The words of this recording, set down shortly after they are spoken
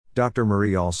Dr.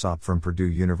 Marie Alsop from Purdue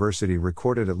University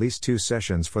recorded at least 2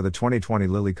 sessions for the 2020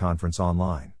 Lilly Conference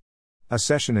online. A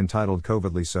session entitled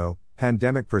COVIDly So,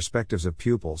 Pandemic Perspectives of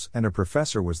Pupils and a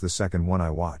Professor was the second one I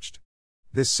watched.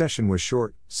 This session was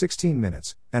short, 16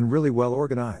 minutes, and really well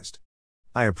organized.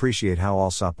 I appreciate how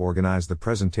Alsop organized the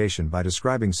presentation by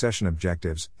describing session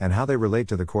objectives and how they relate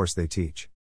to the course they teach.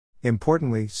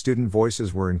 Importantly, student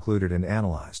voices were included and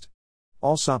analyzed.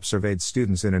 Alsop surveyed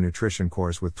students in a nutrition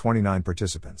course with 29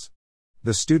 participants.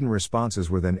 The student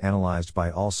responses were then analyzed by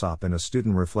Alsop and a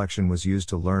student reflection was used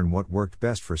to learn what worked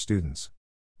best for students.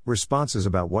 Responses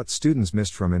about what students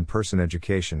missed from in-person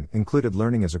education included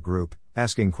learning as a group,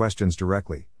 asking questions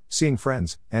directly, seeing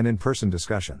friends, and in-person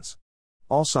discussions.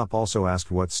 Alsop also asked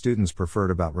what students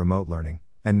preferred about remote learning,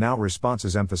 and now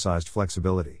responses emphasized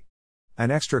flexibility.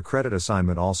 An extra credit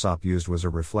assignment Alsop used was a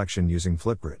reflection using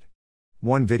Flipgrid.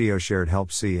 One video shared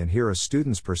helped see and hear a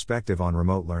student's perspective on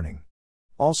remote learning.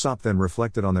 Alsop then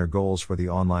reflected on their goals for the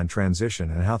online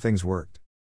transition and how things worked.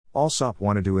 Alsop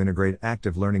wanted to integrate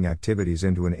active learning activities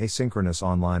into an asynchronous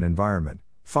online environment,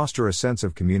 foster a sense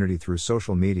of community through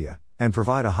social media, and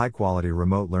provide a high-quality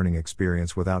remote learning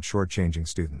experience without shortchanging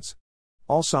students.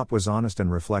 Alsop was honest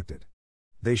and reflected.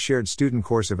 They shared student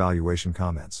course evaluation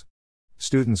comments.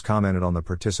 Students commented on the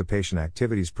participation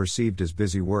activities perceived as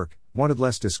busy work, wanted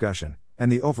less discussion,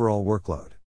 and the overall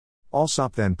workload.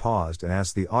 Alsop then paused and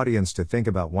asked the audience to think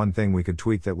about one thing we could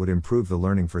tweak that would improve the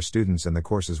learning for students and the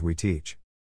courses we teach.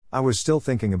 I was still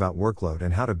thinking about workload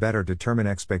and how to better determine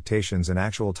expectations and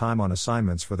actual time on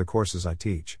assignments for the courses I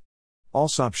teach.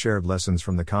 Alsop shared lessons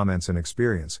from the comments and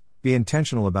experience. Be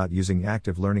intentional about using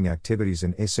active learning activities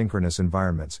in asynchronous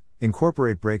environments,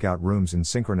 incorporate breakout rooms in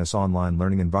synchronous online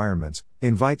learning environments,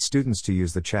 invite students to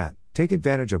use the chat, take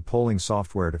advantage of polling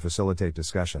software to facilitate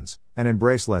discussions, and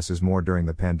embrace less is more during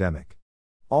the pandemic.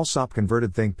 Alsop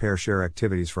converted Think Pair Share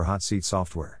activities for Hot Seat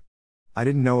software. I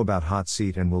didn't know about Hot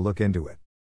Seat and will look into it.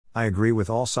 I agree with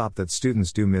Alsop that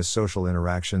students do miss social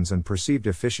interactions and perceived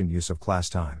efficient use of class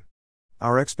time.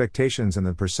 Our expectations and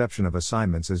the perception of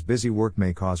assignments as busy work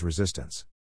may cause resistance.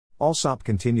 Alsop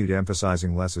continued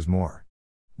emphasizing less is more.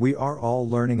 We are all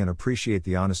learning and appreciate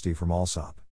the honesty from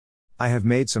Alsop. I have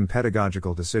made some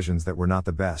pedagogical decisions that were not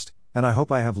the best, and I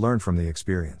hope I have learned from the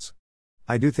experience.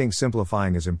 I do think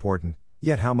simplifying is important,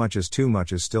 yet how much is too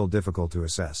much is still difficult to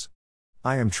assess.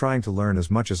 I am trying to learn as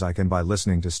much as I can by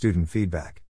listening to student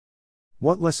feedback.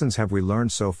 What lessons have we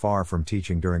learned so far from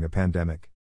teaching during a pandemic?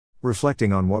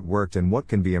 Reflecting on what worked and what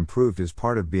can be improved is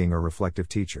part of being a reflective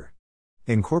teacher.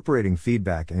 Incorporating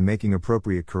feedback and making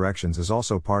appropriate corrections is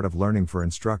also part of learning for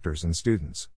instructors and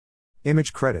students.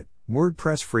 Image credit,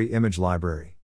 WordPress free image library.